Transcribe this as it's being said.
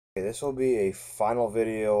Okay, this will be a final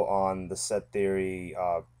video on the set theory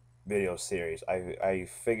video series. I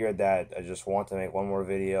figured that I just want to make one more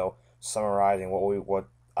video summarizing what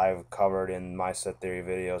I've covered in my set theory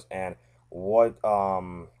videos and what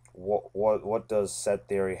does set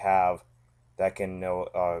theory have that can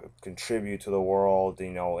contribute to the world,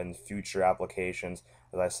 in future applications.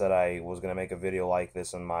 As I said, I was going to make a video like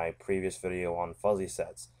this in my previous video on fuzzy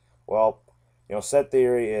sets. Well, set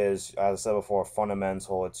theory is, as I said before,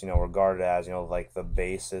 fundamental. It's, regarded as, like the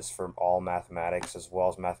basis for all mathematics as well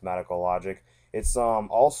as mathematical logic. It's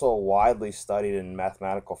also widely studied in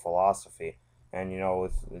mathematical philosophy. And,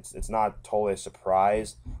 it's not totally a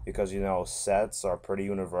surprise because, sets are pretty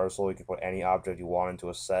universal. You can put any object you want into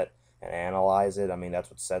a set and analyze it. I mean, that's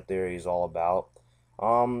what set theory is all about.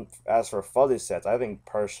 As for fuzzy sets, I think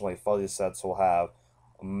personally fuzzy sets will have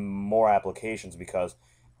more applications because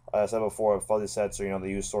I said before, fuzzy sets are, they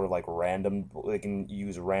use sort of like random, they can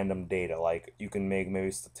use random data. Like you can make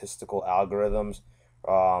maybe statistical algorithms.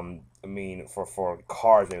 I mean, for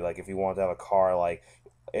cars, maybe like if you want to have a car, like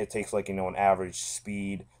it takes like, an average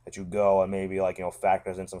speed that you go and maybe like,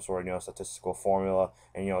 factors in some sort of, statistical formula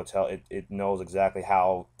and, it knows exactly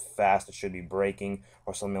how fast it should be braking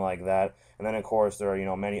or something like that. And then of course there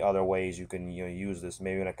are, many other ways you can, use this,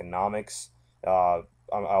 maybe in economics.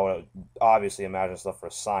 I would obviously imagine stuff for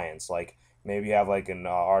science, like maybe you have like an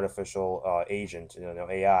artificial agent,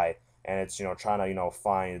 AI, and it's trying to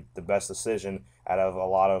find the best decision out of a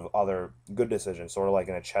lot of other good decisions, sort of like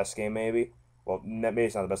in a chess game maybe. Well, maybe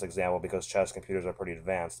it's not the best example because chess computers are pretty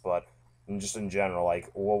advanced, but just in general,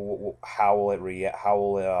 like how will it react? How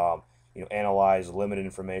will it analyze limited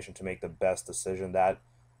information to make the best decision? That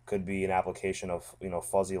could be an application of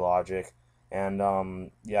fuzzy logic,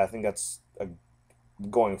 and yeah, I think that's a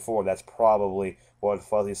going forward, that's probably what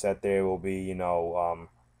fuzzy set theory will be,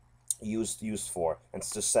 used for, and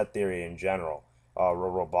it's just set theory in general.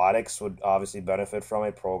 Robotics would obviously benefit from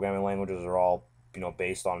it. Programming languages are all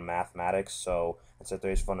based on mathematics, so set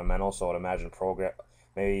theory is fundamental. So I would imagine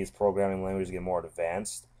maybe these programming languages get more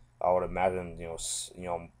advanced. I would imagine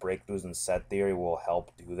breakthroughs in set theory will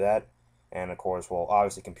help do that, and of course, well,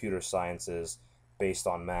 obviously computer science is based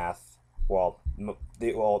on math.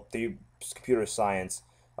 The computer science,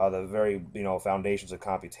 the very foundations of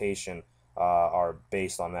computation are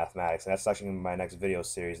based on mathematics, and that's actually gonna be my next video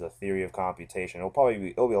series, the theory of computation.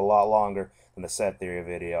 It'll be a lot longer than the set theory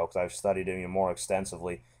video because I've studied it more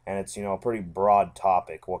extensively, and it's a pretty broad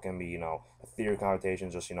topic. What can be the theory of computation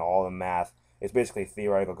is just all the math. It's basically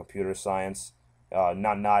theoretical computer science,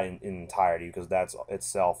 not in entirety because that's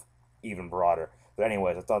itself even broader. But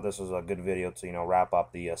anyways, I thought this was a good video to wrap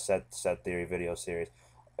up the set theory video series.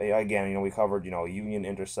 Again, we covered union,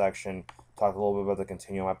 intersection, talked a little bit about the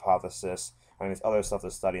continuum hypothesis. I mean, there's other stuff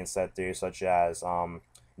to study in set theory, such as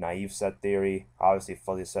naive set theory, obviously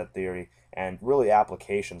fuzzy set theory, and really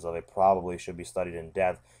applications of it probably should be studied in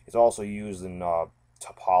depth. It's also used in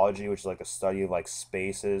topology, which is like a study of like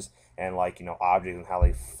spaces and like objects and how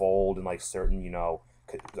they fold in like certain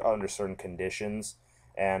under certain conditions,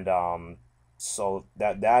 and so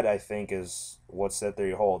that I think is what set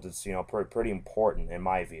theory holds. It's pretty important in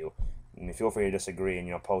my view. I mean, feel free to disagree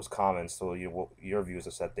and post comments so what your views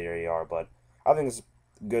of set theory are. But I think it's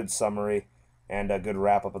a good summary and a good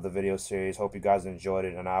wrap up of the video series. Hope you guys enjoyed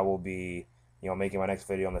it, and I will be making my next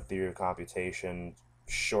video on the theory of computation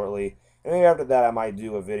shortly. And maybe after that, I might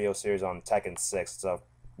do a video series on Tekken 6. It's a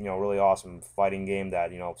really awesome fighting game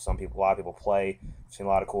that a lot of people play. I've seen a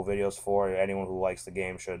lot of cool videos for it. Anyone who likes the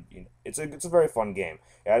game should. It's a very fun game.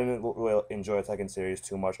 I didn't really enjoy the Tekken series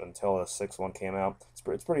too much until the sixth one came out.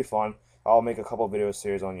 It's pretty fun. I'll make a couple of video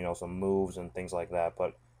series on some moves and things like that.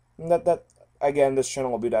 But that again, this channel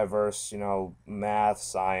will be diverse. Math,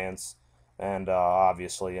 science, and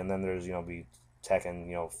obviously, and then there's be tech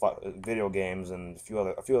and video games and a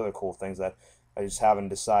few other cool things that I just haven't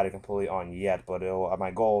decided completely on yet. But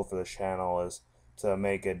my goal for this channel is to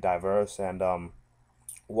make it diverse and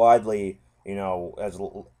widely, as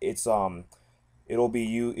it's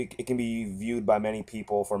it can be viewed by many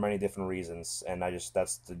people for many different reasons, and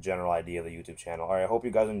that's the general idea of the YouTube channel. All right, I hope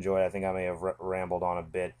you guys enjoyed. I think I may have rambled on a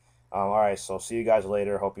bit. All right, so see you guys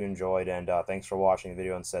later. Hope you enjoyed, and thanks for watching the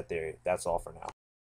video on set theory. That's all for now.